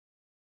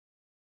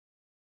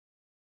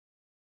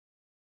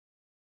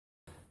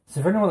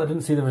So for anyone that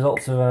didn't see the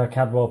results of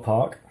Cadwell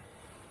Park,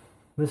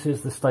 this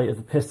is the state of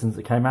the pistons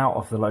that came out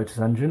of the Lotus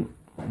engine.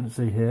 You can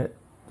see here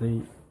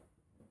the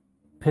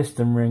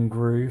piston ring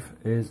groove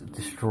is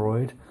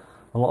destroyed.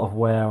 A lot of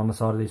wear on the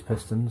side of these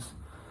pistons.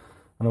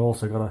 And I've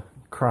also got a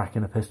crack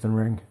in a piston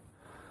ring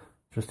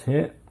just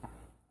here.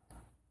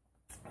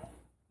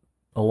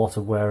 A lot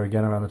of wear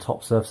again around the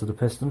top surface of the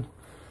piston.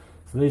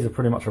 So these are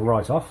pretty much a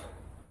write-off.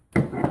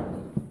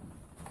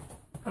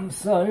 And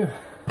so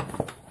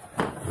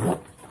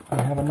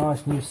I have a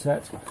nice new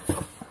set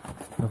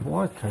of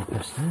wide-co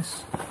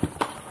pistons.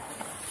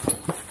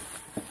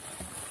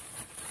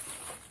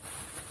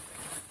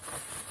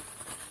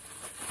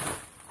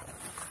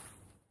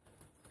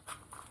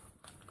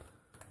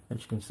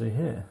 As you can see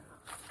here,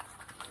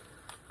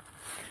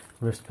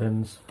 wrist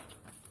pins,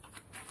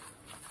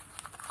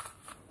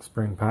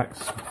 spring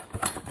packs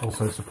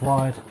also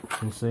supplied, you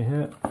can see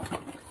here.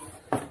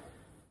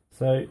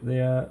 So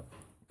the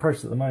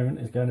process at the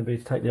moment is going to be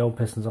to take the old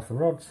pistons off the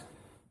rods,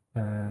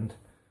 and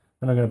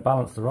then I'm going to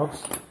balance the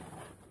rods,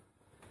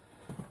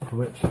 for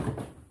which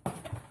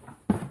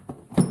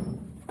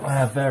I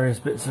have various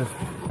bits of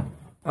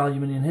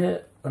aluminium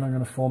here, and I'm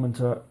going to form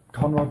into a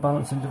ConRod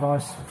balancing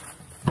device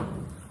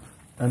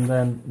and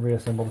then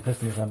reassemble the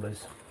piston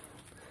assemblies.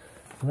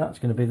 And that's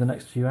going to be the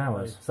next few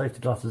hours. Safety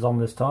glasses on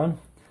this time.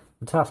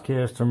 The task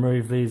here is to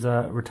remove these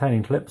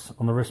retaining clips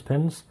on the wrist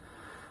pins,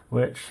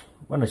 which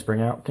when they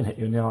spring out can hit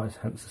you in the eyes,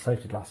 hence the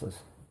safety glasses.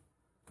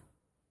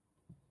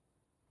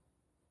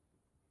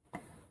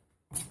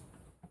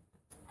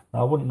 Now,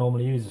 I wouldn't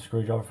normally use a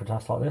screwdriver for a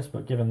task like this,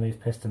 but given these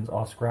pistons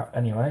are scrap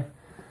anyway,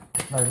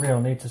 no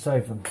real need to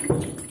save them.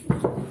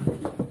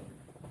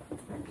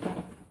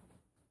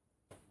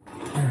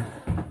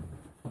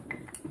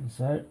 And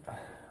so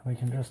we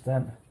can just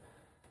then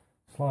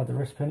slide the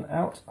wrist pin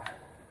out.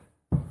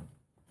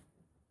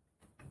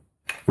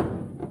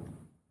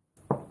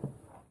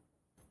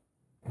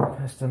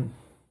 Piston,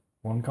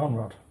 one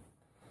ConRod.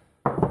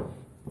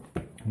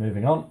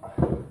 Moving on.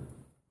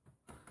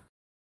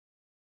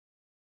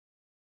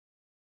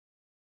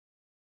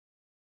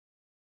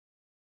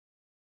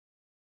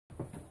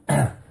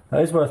 It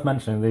is worth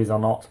mentioning these are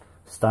not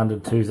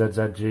standard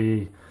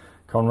 2zz-ge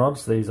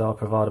ConRods. These are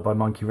provided by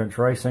Monkey Wrench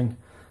Racing.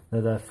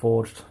 They're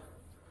forged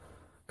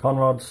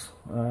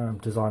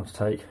ConRods designed to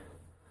take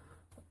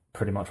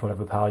pretty much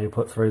whatever power you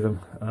put through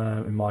them.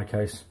 In my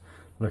case,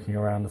 looking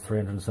around the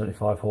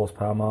 375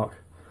 horsepower mark,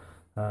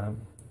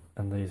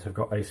 and these have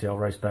got ACL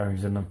race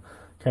bearings in them.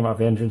 Came out of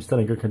the engine, still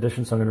in good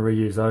condition, so I'm going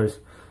to reuse those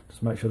just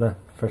to make sure they're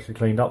freshly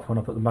cleaned up when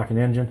I put them back in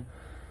the engine.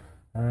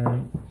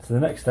 So the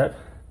next step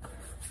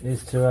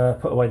is to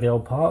put away the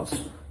old parts,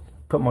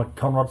 put my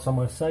ConRod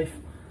somewhere safe,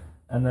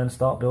 and then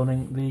start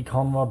building the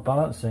ConRod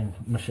balancing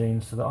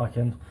machine so that I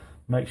can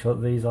make sure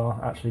that these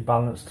are actually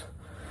balanced.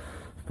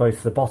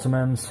 Both the bottom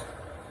ends,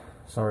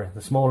 the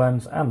small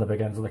ends and the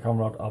big ends of the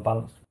ConRod are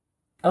balanced.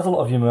 As a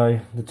lot of you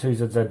know, the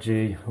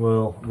 2zz-ge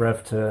will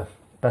rev to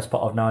best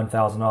part of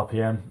 9,000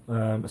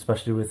 RPM,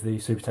 especially with the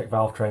Supertech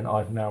valve train that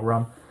I've now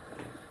run.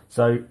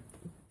 So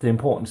the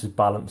importance is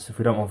balance. If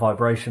we don't want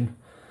vibration,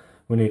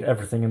 we need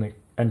everything in the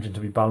engine to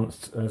be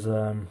balanced as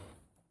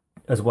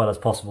well as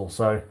possible.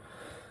 So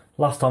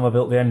last time I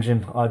built the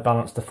engine, I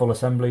balanced the full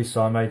assembly,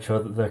 so I made sure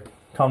that the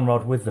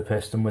ConRod with the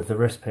piston with the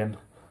wrist pin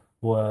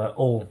were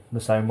all the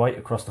same weight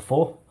across the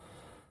four.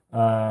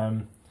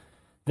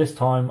 This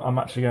time I'm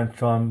actually going to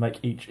try and make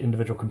each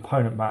individual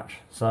component match.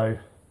 So,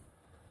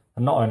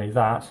 and not only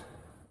that,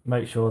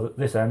 make sure that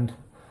this end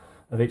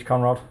of each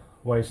ConRod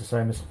weighs the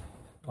same as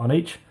on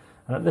each,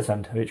 and at this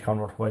end of each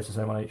ConRod weighs the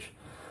same on each.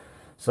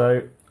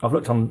 So I've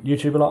looked on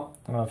YouTube a lot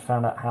and I've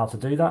found out how to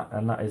do that,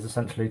 and that is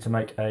essentially to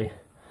make a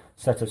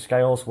set of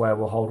scales where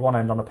we'll hold one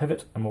end on a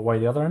pivot and we'll weigh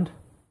the other end,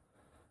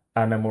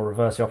 and then we'll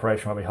reverse the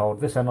operation where we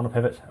hold this end on a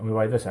pivot and we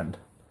weigh this end.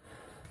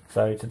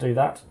 So to do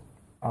that,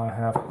 I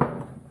have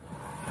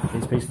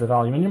these pieces of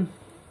aluminium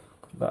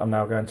that I'm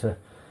now going to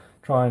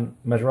try and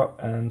measure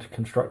up and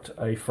construct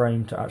a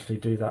frame to actually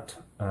do that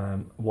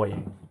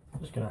weighing.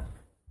 I'm just going to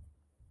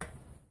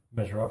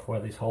measure up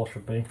where these holes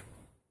should be.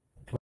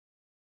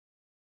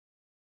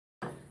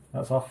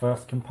 That's our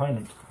first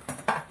component.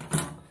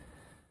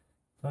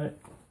 So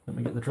let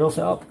me get the drill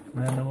set up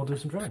and then we'll do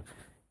some drilling.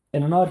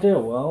 In an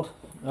ideal world,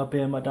 I'll be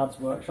in my dad's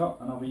workshop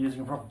and I'll be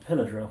using a proper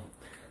pillar drill.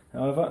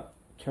 However,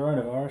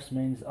 coronavirus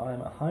means I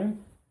am at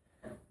home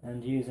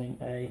and using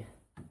a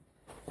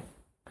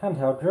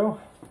handheld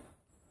drill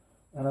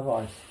and a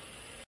vise.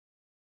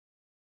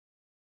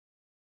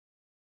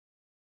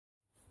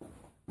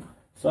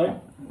 So,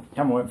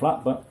 camera went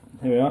flat, but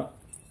here we are.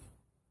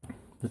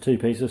 The two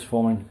pieces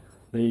forming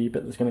the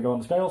bit that's going to go on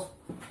the scales.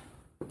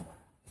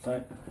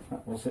 So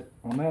that will sit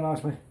on there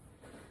nicely,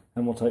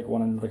 and we'll take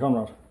one end of the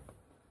ConRod.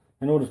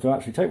 In order to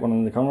actually take one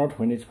end of the ConRod,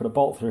 we need to put a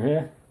bolt through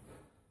here,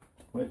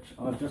 which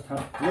I've just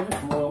had delivered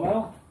from Royal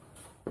Mail.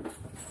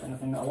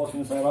 Anything that I was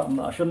going to say about them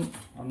that I shouldn't,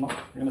 I'm not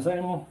going to say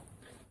anymore.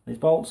 These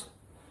bolts.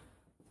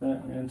 So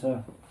I'm going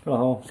to drill a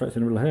hole straight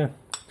through the middle here,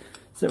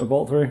 sit my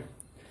bolt through,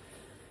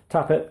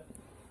 tap it,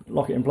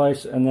 lock it in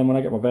place, and then when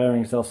I get my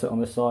bearings they'll sit on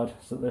this side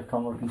so that the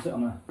ConRod can sit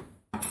on there.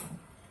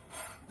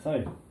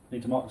 So,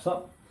 need to mark this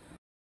up.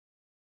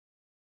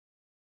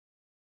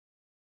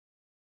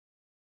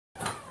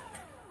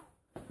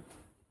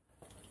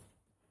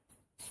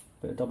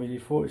 Bit of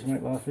WD-40 to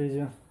make life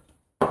easier.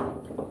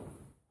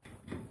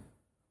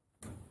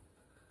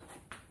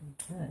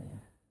 Okay.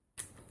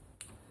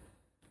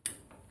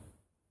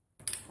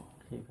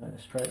 Keeping it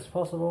as straight as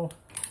possible.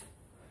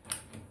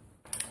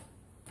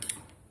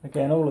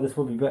 Again, all of this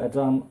would be better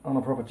done on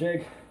a proper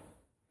jig,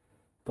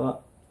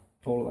 but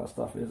all of that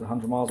stuff is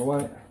 100 miles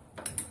away.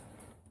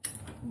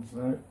 And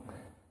so,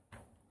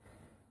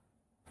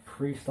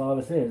 freestyle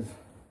this is.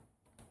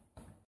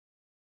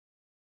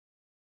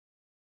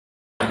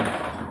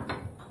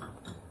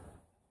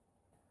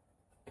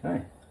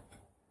 Okay,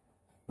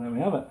 there we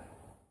have it.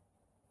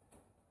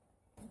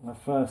 My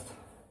first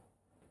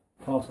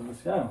pass of the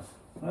scales.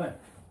 So,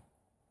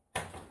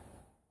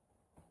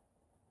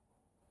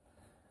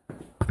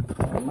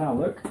 I'll now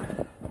look.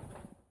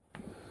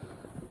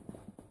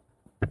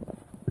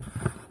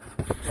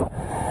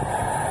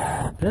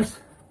 This.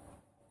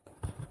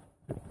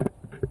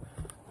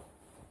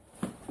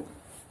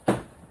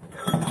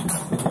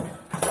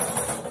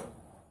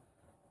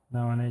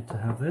 Now I need to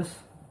have this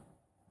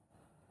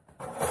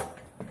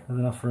with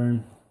enough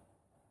room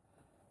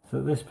so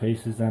that this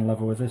piece is then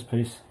level with this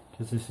piece,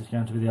 because this is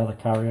going to be the other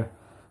carrier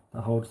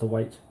that holds the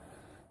weight,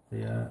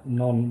 the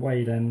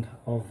non-weighed end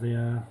of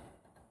the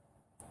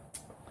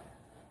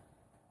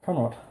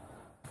ConRod.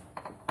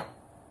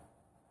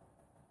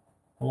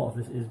 A lot of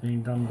this is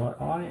being done by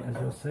eye, as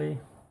you'll see.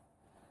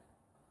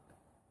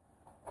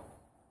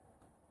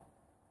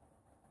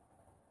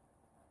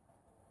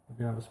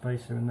 We have a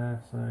spacer in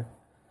there, so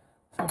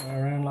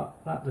somewhere around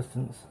like that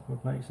distance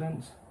would make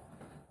sense.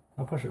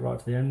 I'll push it right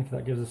to the end because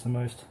that gives us the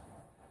most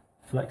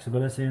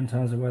flexibility in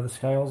terms of where the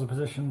scales are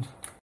positioned.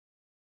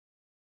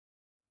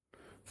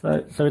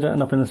 So we don't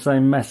end up in the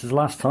same mess as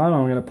last time,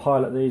 I'm going to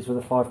pilot these with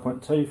a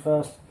 5.2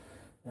 first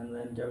and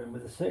then go in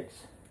with a 6.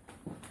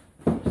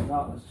 To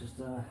start, let's just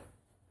put a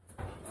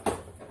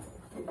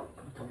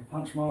couple of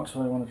punch marks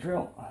where I want to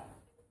drill.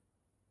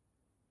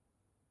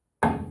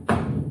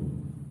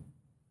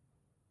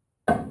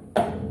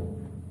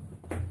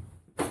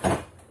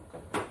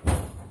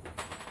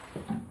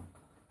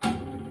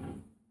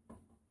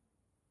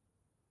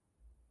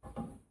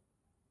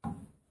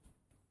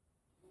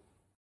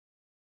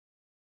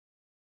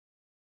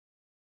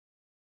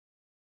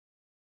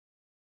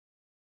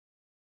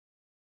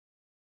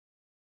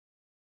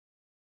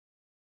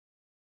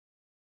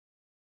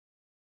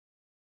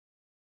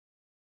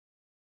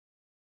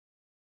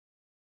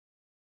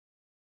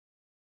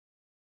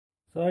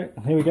 So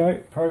here we go,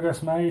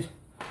 progress made.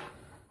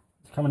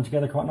 It's coming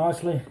together quite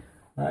nicely.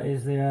 That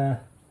is the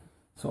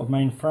sort of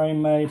main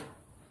frame made.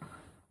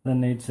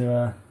 Then need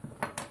to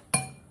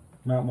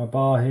mount my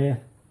bar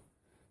here.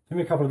 Give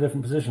me a couple of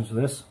different positions for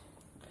this.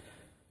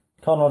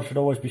 ConRod should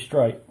always be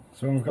straight.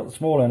 So when we've got the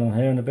small end on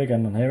here and the big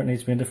end on here, it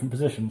needs to be in different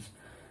positions.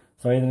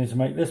 So I either need to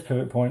make this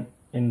pivot point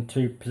in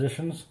 2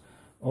 positions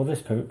or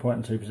this pivot point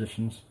in 2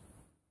 positions.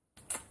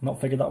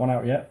 Not figured that one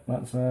out yet.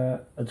 That's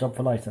a job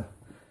for later.